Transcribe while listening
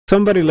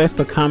Somebody left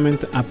a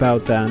comment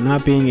about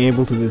not being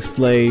able to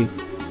display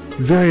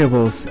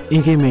variables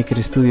in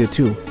GameMaker Studio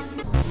 2.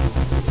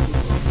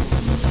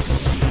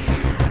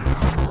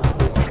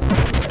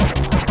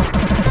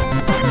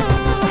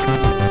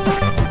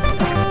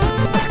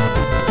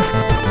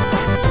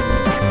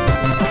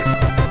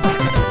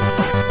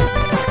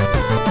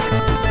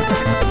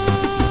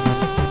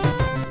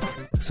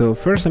 So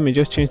first let me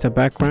just change the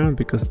background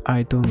because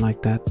I don't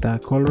like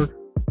that color.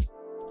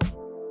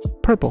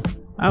 Purple.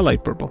 I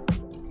like purple.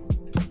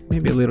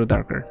 Maybe a little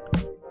darker.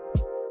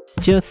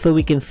 Just so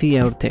we can see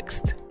our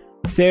text.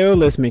 So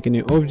let's make a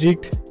new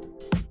object.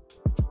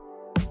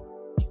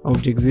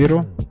 Object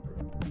 0.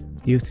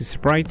 Use the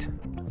sprite.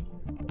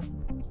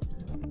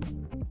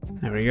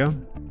 There we go.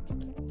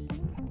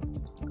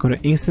 Go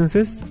to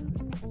instances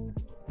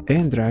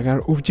and drag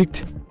our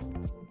object.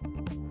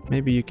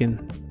 Maybe you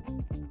can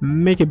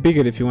make it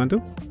bigger if you want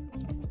to.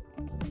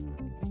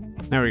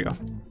 There we go.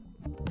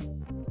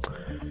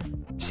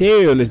 So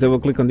let's double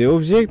click on the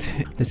object.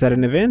 Let's add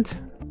an event.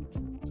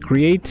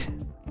 Create.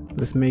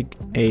 Let's make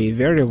a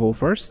variable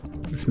first.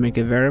 Let's make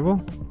a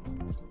variable.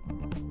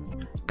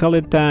 Call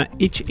it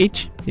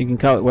each. You can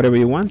call it whatever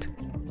you want.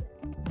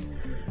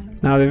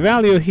 Now the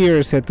value here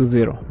is set to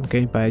 0.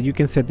 Okay, but you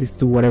can set this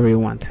to whatever you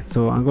want.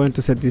 So I'm going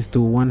to set this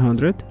to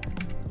 100.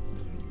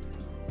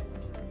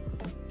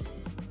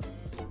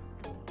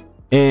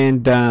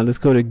 And let's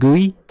go to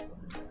GUI.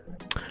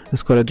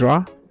 Let's go to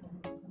draw.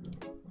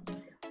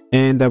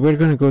 And we're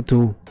going to go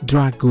to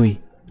draw GUI.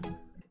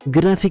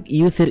 Graphic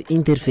user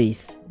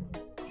interface.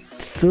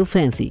 So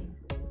fancy.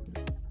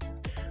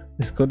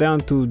 Let's go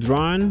down to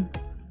drawn.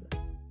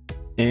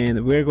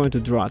 And we're going to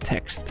draw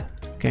text.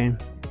 Okay.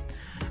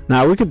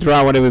 Now we could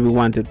draw whatever we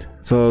wanted.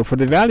 So for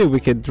the value we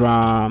could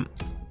draw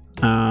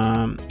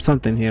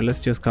something here. Let's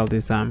just call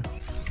this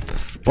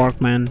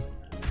Sparkman.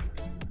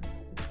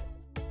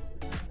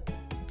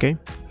 Okay.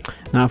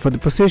 Now for the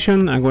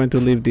position I'm going to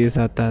leave this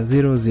at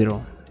 0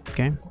 0.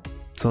 Okay.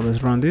 So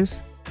let's run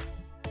this.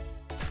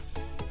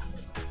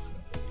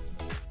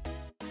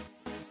 You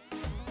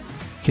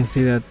can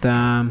see that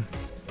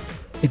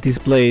it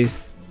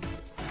displays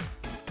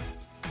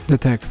the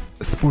text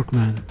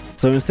Sporkman.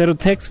 So instead of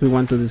text we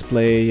want to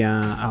display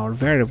our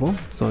variable,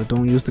 so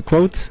don't use the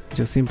quotes,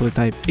 just simply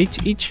type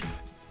each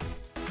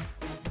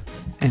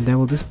and that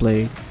will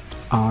display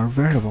our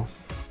variable.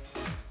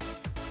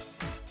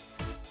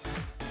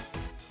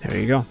 There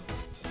you go.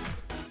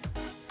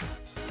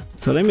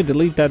 So let me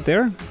delete that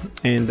there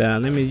and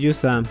let me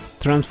use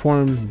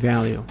transform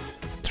value.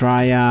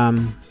 Try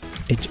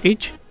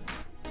HH,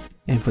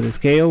 and for the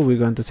scale we're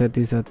going to set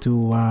this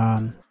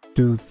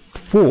to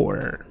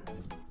 4.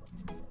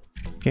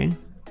 Okay,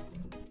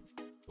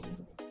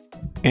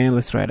 and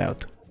let's try it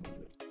out.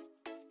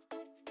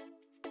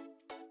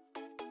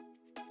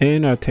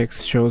 And our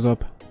text shows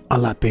up a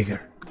lot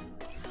bigger.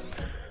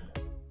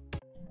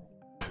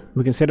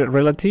 We can set it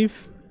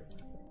relative,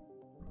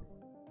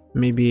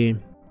 maybe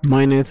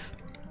minus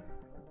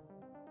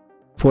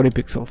 40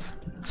 pixels,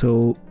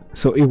 so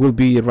it will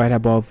be right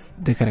above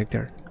the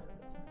character.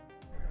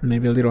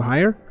 Maybe a little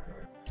higher,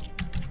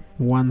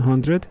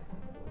 100.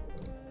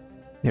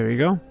 There we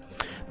go.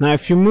 Now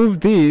if you move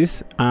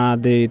this,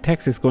 the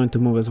text is going to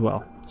move as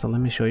well. So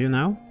let me show you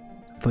now.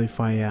 So if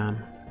I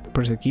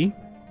press a key,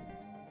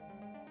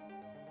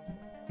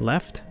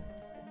 left,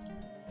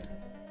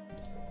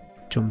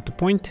 jump to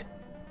point,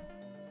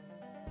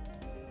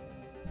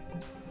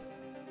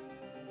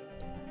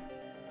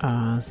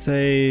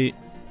 say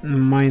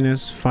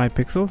minus 5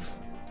 pixels.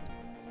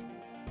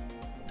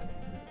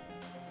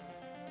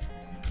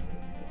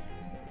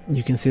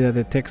 You can see that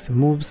the text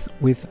moves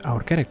with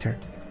our character.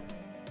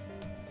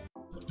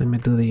 Let me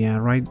do the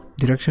right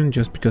direction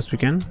just because we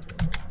can.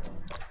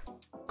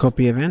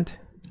 Copy event,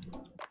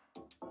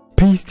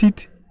 paste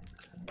it,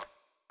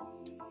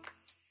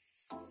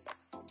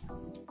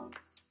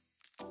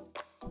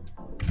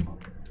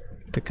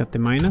 take out the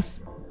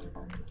minus,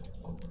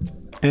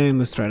 and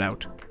let's try it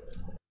out.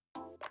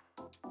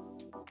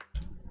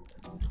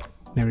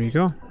 There you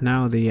go.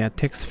 Now the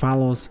text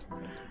follows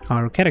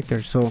our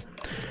character. So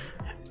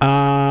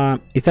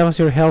if that was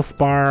your health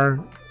bar,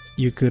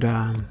 you could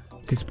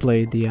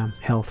display the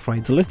health,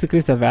 right? So let's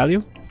decrease the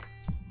value.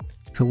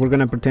 So we're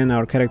gonna pretend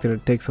our character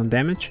takes some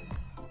damage.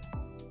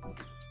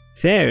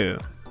 So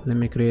let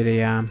me create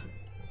a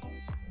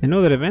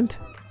another event.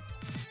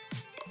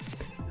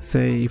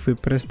 Say if we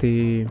press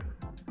the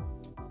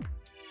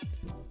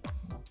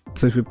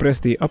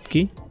up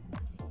key,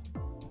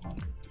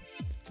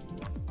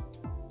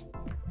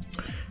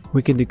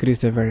 we can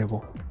decrease the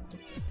variable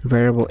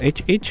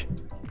HH.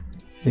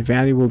 The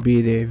value will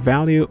be the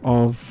value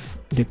of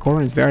the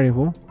current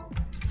variable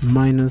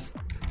minus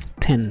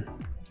 10.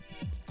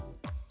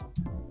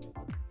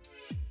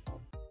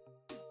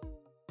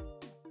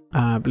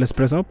 Let's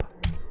press up,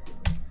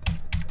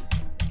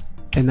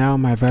 and now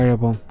my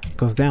variable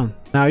goes down.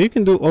 Now you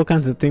can do all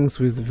kinds of things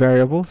with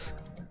variables.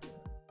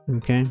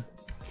 Okay,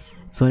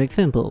 for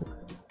example,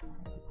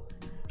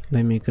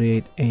 let me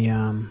create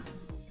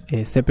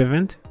a step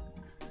event.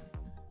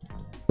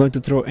 going to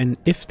throw an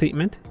if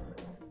statement.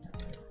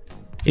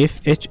 If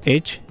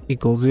HH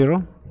equals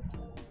 0,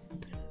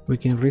 we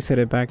can reset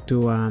it back to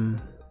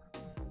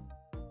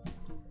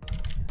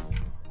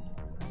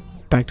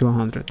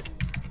 100.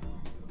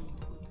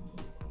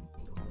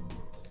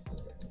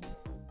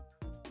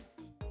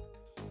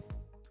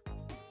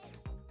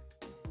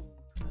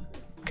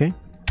 Okay.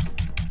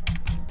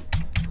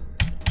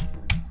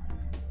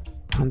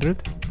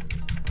 100.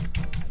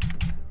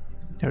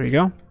 There we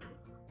go.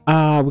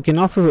 We can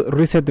also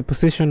reset the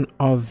position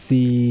of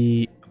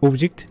the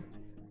object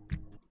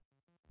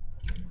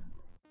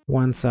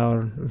once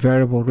our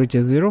variable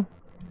reaches 0.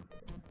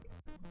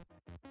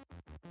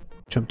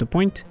 Jump to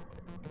point.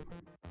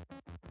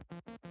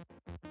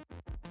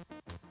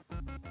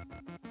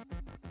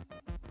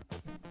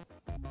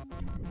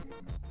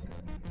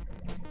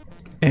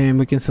 And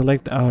we can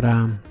select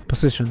our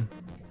position.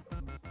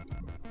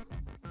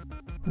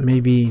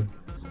 Maybe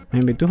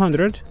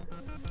 200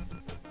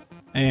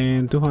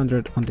 and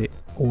 200 on the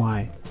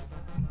Y.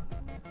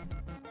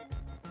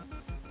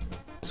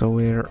 So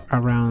we're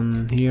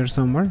around here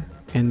somewhere,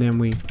 and then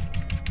we...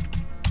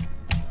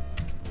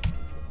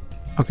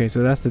 Okay,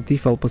 so that's the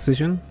default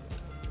position.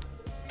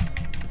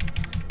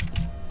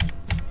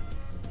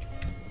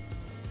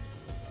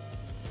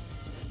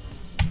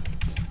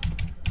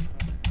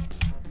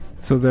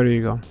 So there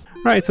you go.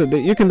 Right, so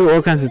you can do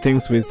all kinds of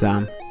things with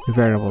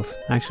variables.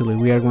 Actually,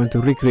 we are going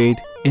to recreate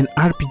an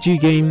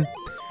RPG game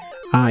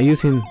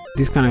using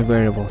these kind of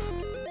variables.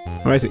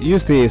 Alright, so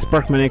use the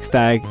Sparkman X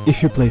tag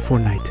if you play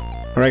Fortnite.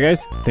 Alright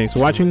guys, thanks for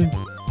watching.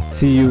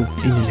 See you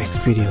in the next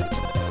video.